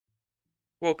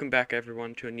Welcome back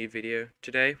everyone to a new video.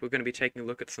 Today we're going to be taking a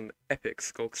look at some epic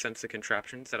Sculk sensor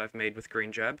contraptions that I've made with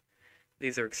GreenJab.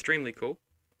 These are extremely cool.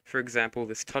 For example,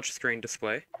 this touchscreen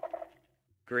display.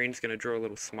 Green's going to draw a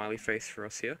little smiley face for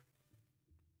us here.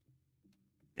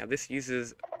 Now this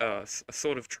uses a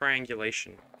sort of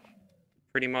triangulation.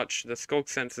 Pretty much the Sculk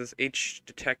sensors each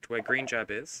detect where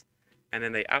GreenJab is, and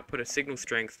then they output a signal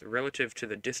strength relative to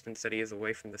the distance that he is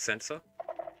away from the sensor.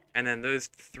 And then those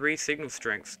three signal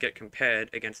strengths get compared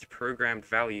against programmed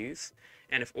values,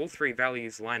 and if all three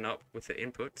values line up with the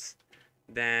inputs,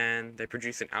 then they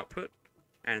produce an output,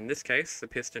 and in this case, the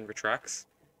piston retracts,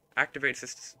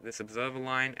 activates this observer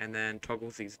line, and then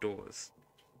toggles these doors.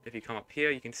 If you come up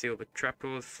here, you can see all the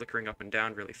trapdoors flickering up and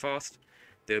down really fast.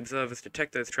 The observers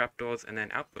detect those trapdoors and then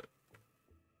output.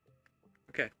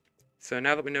 Okay, so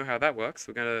now that we know how that works,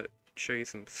 we're going to show you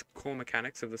some core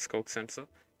mechanics of the Sculk sensor,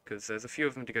 because there's a few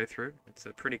of them to go through. It's a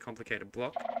pretty complicated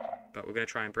block, but we're going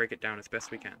to try and break it down as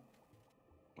best we can.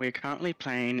 We're currently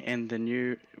playing in the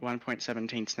new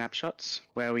 1.17 snapshots,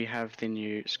 where we have the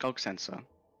new Sculk sensor.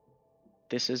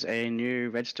 This is a new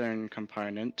redstone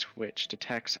component which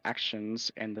detects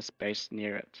actions in the space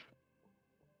near it.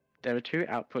 There are two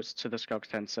outputs to the Sculk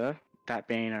sensor, that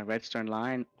being a redstone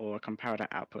line or a comparator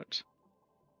output.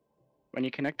 When you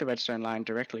connect the redstone line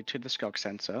directly to the Sculk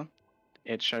sensor,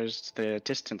 it shows the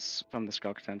distance from the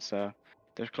Sculk sensor.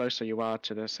 The closer you are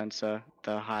to the sensor,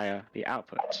 the higher the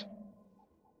output.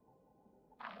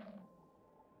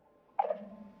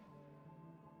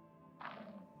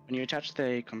 When you attach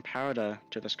the comparator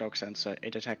to the Sculk sensor,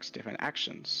 it detects different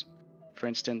actions. For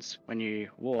instance, when you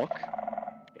walk,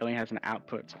 it only has an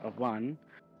output of 1,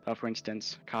 but for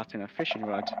instance, casting a fishing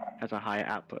rod has a higher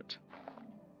output.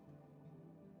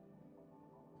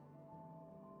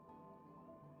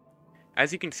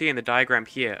 As you can see in the diagram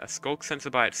here, a Sculk sensor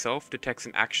by itself detects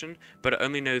an action, but it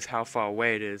only knows how far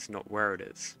away it is, not where it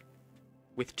is.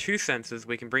 With two sensors,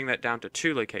 we can bring that down to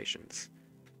 2 locations.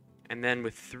 And then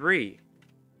with 3,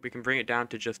 we can bring it down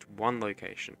to just 1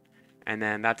 location. And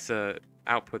then that's a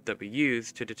output that we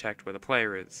use to detect where the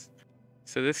player is.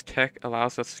 So this tech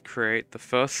allows us to create the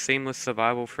first seamless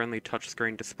survival-friendly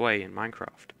touchscreen display in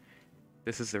Minecraft.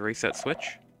 This is the reset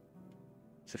switch.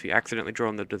 So if you accidentally draw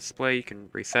on the display, you can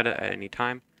reset it at any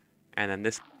time. And then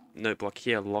this note block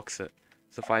here locks it.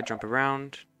 So if I jump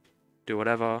around, do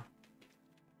whatever,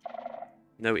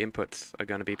 no inputs are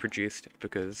going to be produced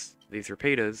because these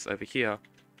repeaters over here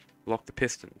lock the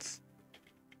pistons.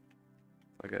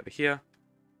 If I go over here,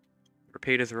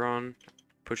 repeaters are on,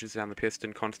 pushes down the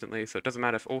piston constantly, so it doesn't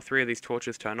matter if all 3 of these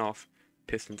torches turn off,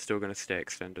 piston's still going to stay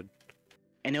extended.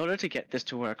 In order to get this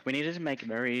to work, we needed to make a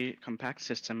very compact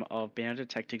system of being able to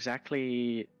detect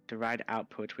exactly the right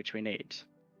output which we need.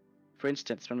 For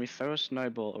instance, when we throw a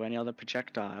snowball or any other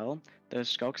projectile, the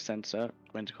Sculk sensor,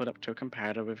 when hooked up to a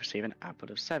comparator, will receive an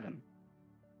output of 7.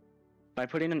 By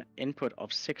putting an input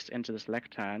of 6 into this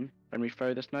lectern, when we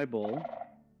throw the snowball,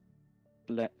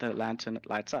 the lantern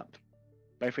lights up.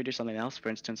 But if we do something else, for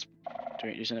instance,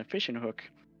 using a fishing hook,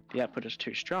 the output is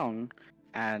too strong,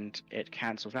 and it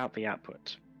cancels out the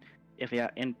output. If the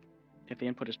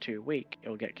input is too weak, it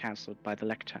will get cancelled by the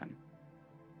lectern.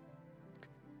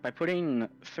 By putting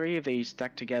 3 of these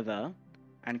stacked together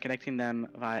and connecting them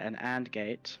via an AND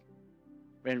gate,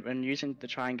 when using the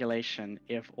triangulation,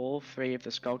 if all 3 of the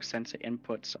Sculk sensor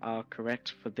inputs are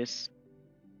correct for this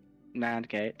NAND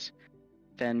gate,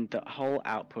 then the whole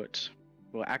output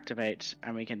will activate,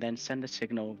 and we can then send the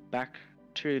signal back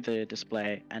to the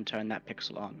display and turn that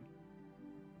pixel on.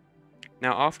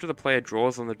 Now after the player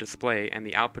draws on the display and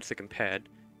the outputs are compared,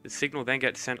 the signal then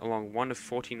gets sent along one of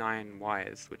 49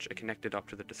 wires which are connected up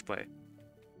to the display.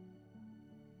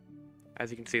 As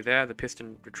you can see there, the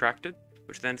piston retracted,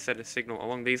 which then sent a signal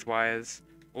along these wires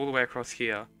all the way across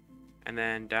here, and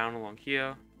then down along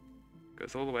here,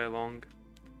 goes all the way along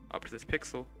up to this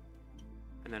pixel,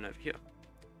 and then over here.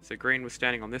 So green was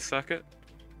standing on this circuit.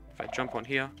 If I jump on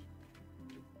here,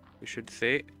 we should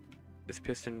see this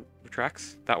piston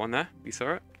retracts. That one there, you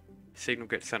saw it. The signal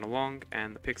gets sent along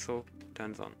and the pixel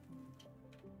turns on.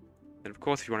 And of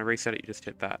course, if you want to reset it, you just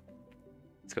hit that.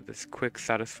 It's got this quick,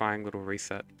 satisfying little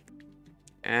reset.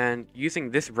 And using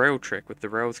this rail trick with the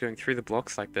rails going through the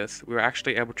blocks like this, we were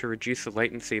actually able to reduce the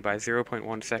latency by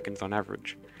 0.1 seconds on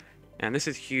average. And this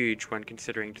is huge when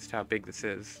considering just how big this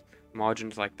is.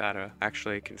 Margins like that are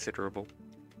actually considerable.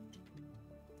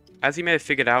 As you may have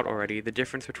figured out already, the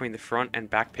difference between the front and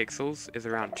back pixels is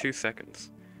around 2 seconds.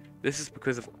 This is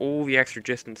because of all the extra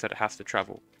distance that it has to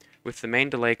travel, with the main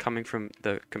delay coming from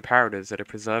the comparators that are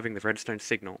preserving the redstone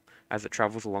signal as it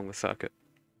travels along the circuit.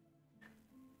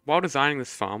 While designing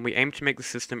this farm, we aimed to make the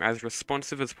system as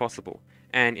responsive as possible,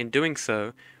 and in doing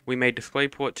so, we made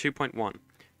DisplayPort 2.1,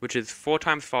 which is 4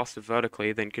 times faster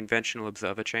vertically than conventional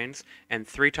observer chains, and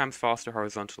 3 times faster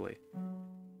horizontally.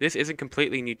 This isn't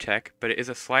completely new tech, but it is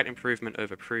a slight improvement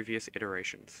over previous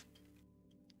iterations.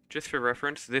 Just for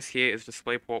reference, this here is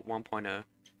DisplayPort 1.0.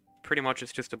 Pretty much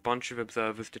it's just a bunch of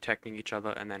observers detecting each other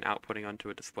and then outputting onto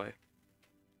a display.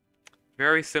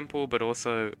 Very simple, but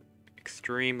also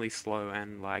extremely slow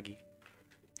and laggy.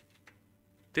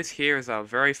 This here is our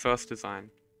very first design.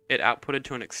 It outputted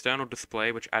to an external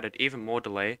display which added even more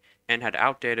delay and had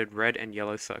outdated red and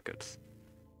yellow circuits.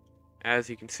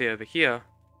 As you can see over here,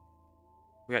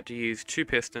 we had to use 2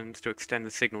 pistons to extend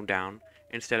the signal down,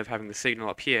 instead of having the signal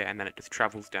up here and then it just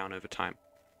travels down over time.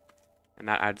 And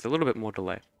that adds a little bit more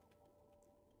delay.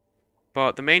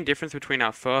 But the main difference between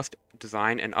our first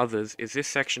design and others is this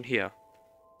section here.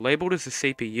 Labeled as the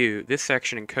CPU, this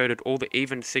section encoded all the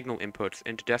even signal inputs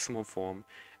into decimal form,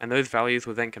 and those values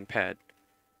were then compared.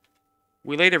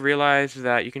 We later realized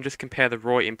that you can just compare the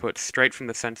raw inputs straight from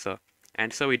the sensor,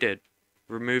 and so we did,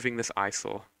 removing this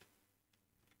eyesore.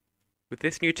 With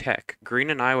this new tech,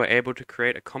 Green and I were able to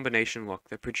create a combination lock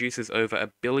that produces over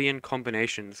 1 billion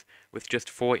combinations with just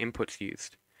 4 inputs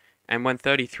used. And when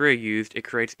 33 are used, it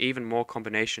creates even more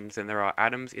combinations than there are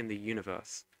atoms in the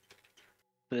universe.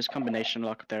 For this combination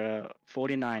lock, there are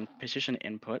 49 position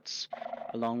inputs,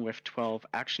 along with 12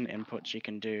 action inputs you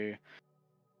can do.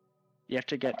 You have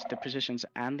to get the positions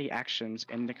and the actions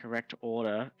in the correct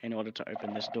order in order to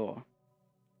open this door.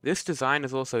 This design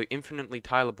is also infinitely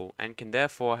tileable and can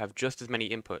therefore have just as many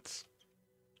inputs.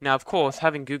 Now of course,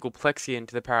 having Google Plexion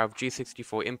to the power of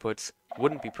G64 inputs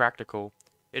wouldn't be practical.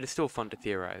 It is still fun to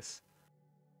theorize.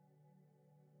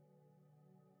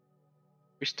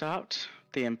 We start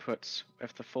the inputs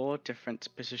with the 4 different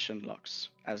position locks,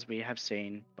 as we have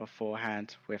seen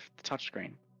beforehand with the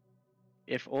touchscreen.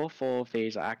 If all 4 of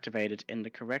these are activated in the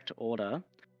correct order,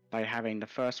 by having the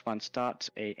first one start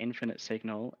a infinite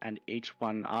signal and each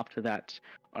one after that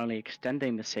only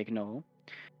extending the signal,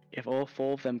 if all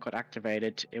 4 of them got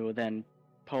activated, it will then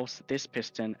pulse this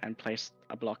piston and place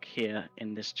a block here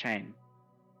in this chain.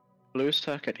 Blue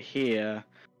circuit here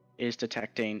is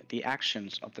detecting the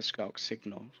actions of the Sculk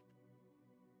signal.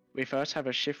 We first have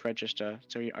a shift register,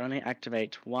 so we only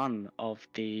activate one of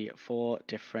the 4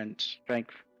 different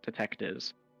strength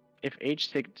detectors. If each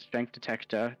strength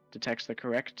detector detects the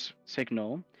correct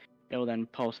signal, it will then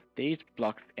pulse these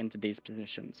blocks into these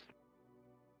positions.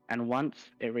 And once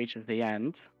it reaches the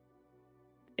end,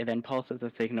 it then pulses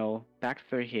the signal back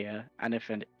through here, and if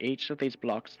each of these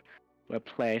blocks were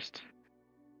placed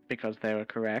because they were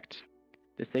correct,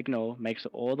 the signal makes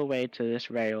it all the way to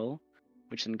this rail,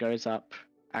 which then goes up,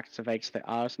 activates the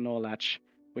RS NOR latch,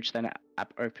 which then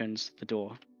opens the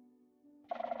door.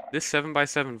 This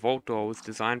 7x7 vault door was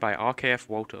designed by RKF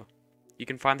Walter. You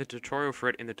can find the tutorial for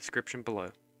it in the description below.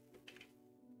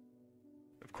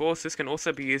 Of course, this can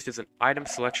also be used as an item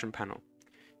selection panel.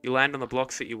 You land on the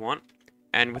blocks that you want,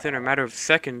 and within a matter of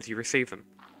seconds you receive them.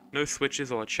 No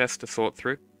switches or chests to sort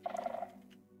through.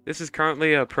 This is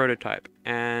currently a prototype,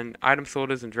 and item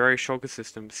sorters and various shulker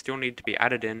systems still need to be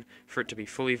added in for it to be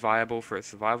fully viable for a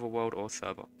survival world or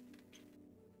server.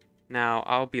 Now,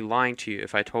 I'll be lying to you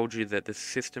if I told you that this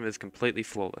system is completely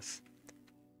flawless.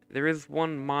 There is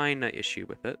one minor issue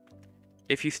with it.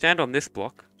 If you stand on this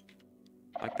block,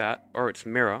 like that, or its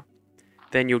mirror,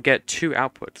 then you'll get 2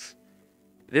 outputs.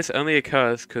 This only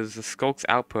occurs because the Sculk's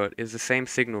output is the same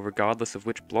signal regardless of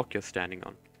which block you're standing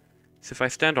on. So if I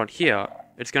stand on here,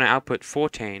 it's going to output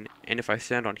 14, and if I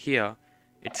stand on here,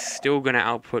 it's still going to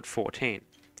output 14.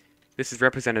 This is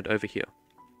represented over here.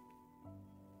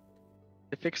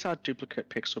 To fix our duplicate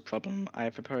pixel problem, I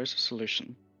have proposed a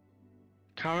solution.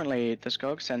 Currently, the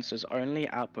Sculk sensors only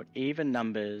output even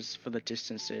numbers for the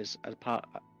distances apart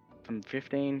from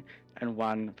 15 and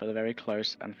 1 for the very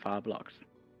close and far blocks.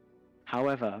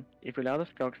 However, if we allow the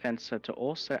Sculk sensor to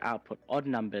also output odd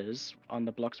numbers on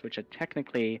the blocks which are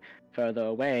technically further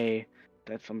away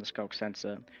from the Sculk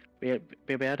sensor, we'll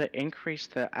be able to increase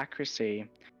the accuracy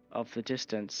of the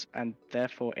distance and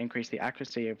therefore increase the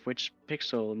accuracy of which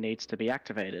pixel needs to be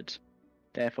activated,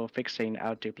 therefore fixing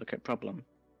our duplicate problem.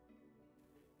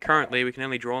 Currently, we can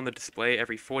only draw on the display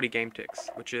every 40 game ticks,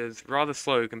 which is rather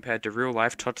slow compared to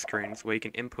real-life touchscreens where you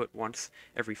can input once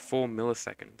every 4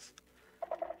 milliseconds.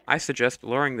 I suggest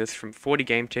lowering this from 40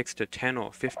 game ticks to 10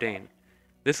 or 15.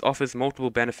 This offers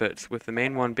multiple benefits, with the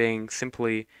main one being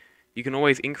simply, you can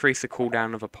always increase the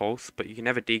cooldown of a pulse, but you can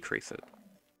never decrease it.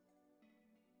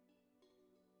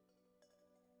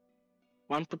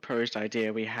 One proposed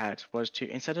idea we had was to,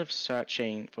 instead of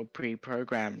searching for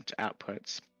pre-programmed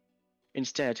outputs,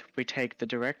 Instead, we take the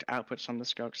direct outputs from the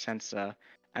Sculk sensor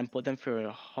and put them through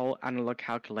a whole analog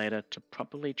calculator to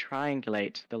properly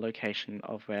triangulate the location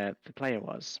of where the player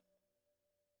was.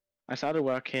 I started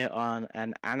work here on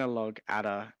an analog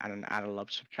adder and an analog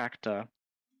subtractor,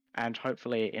 and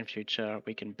hopefully in future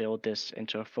we can build this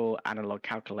into a full analog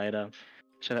calculator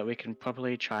so that we can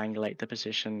properly triangulate the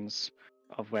positions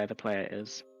of where the player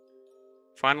is.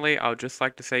 Finally, I would just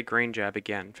like to say GreenJab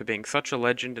again for being such a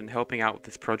legend and helping out with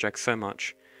this project so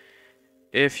much.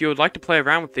 If you would like to play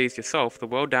around with these yourself, the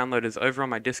world download is over on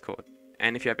my Discord,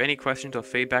 and if you have any questions or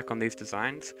feedback on these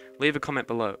designs, leave a comment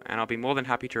below and I'll be more than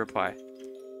happy to reply.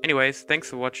 Anyways, thanks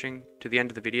for watching to the end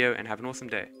of the video and have an awesome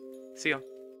day. See ya!